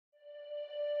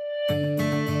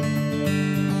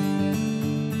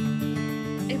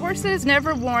horse that has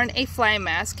never worn a fly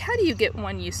mask, how do you get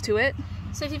one used to it?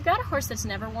 So if you've got a horse that's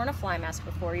never worn a fly mask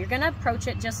before, you're going to approach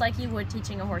it just like you would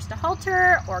teaching a horse to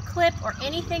halter or clip or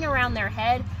anything around their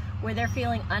head where they're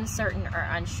feeling uncertain or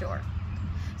unsure.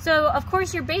 So of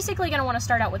course you're basically going to want to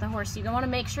start out with a horse. You're going to want to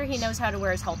make sure he knows how to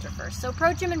wear his halter first. So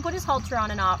approach him and put his halter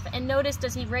on and off and notice,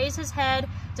 does he raise his head?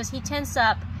 Does he tense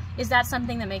up? Is that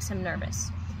something that makes him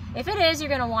nervous? If it is, you're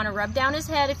going to want to rub down his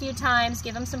head a few times,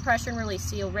 give him some pressure and release.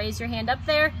 So you'll raise your hand up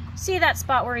there, see that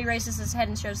spot where he raises his head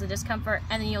and shows the discomfort,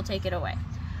 and then you'll take it away.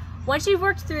 Once you've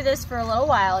worked through this for a little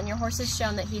while and your horse has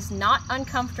shown that he's not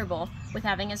uncomfortable with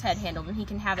having his head handled and he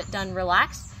can have it done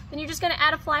relaxed, then you're just going to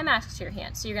add a fly mask to your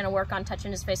hand. So you're going to work on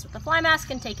touching his face with the fly mask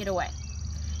and take it away.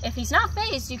 If he's not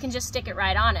phased, you can just stick it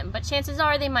right on him, but chances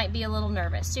are they might be a little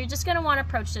nervous. So you're just going to want to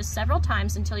approach this several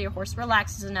times until your horse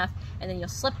relaxes enough, and then you'll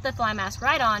slip the fly mask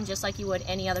right on just like you would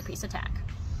any other piece of tack.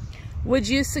 Would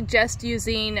you suggest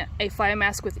using a fly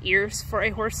mask with ears for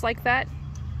a horse like that?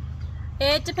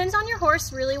 It depends on your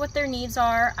horse, really what their needs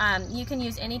are. You can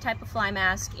use any type of fly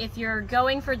mask. If you're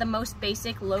going for the most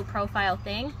basic, low-profile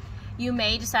thing, you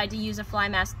may decide to use a fly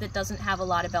mask that doesn't have a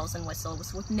lot of bells and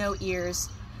whistles, with no ears,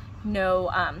 no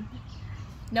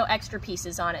extra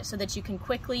pieces on it, so that you can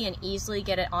quickly and easily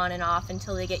get it on and off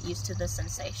until they get used to the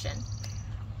sensation.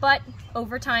 But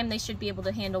over time, they should be able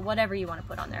to handle whatever you want to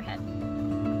put on their head.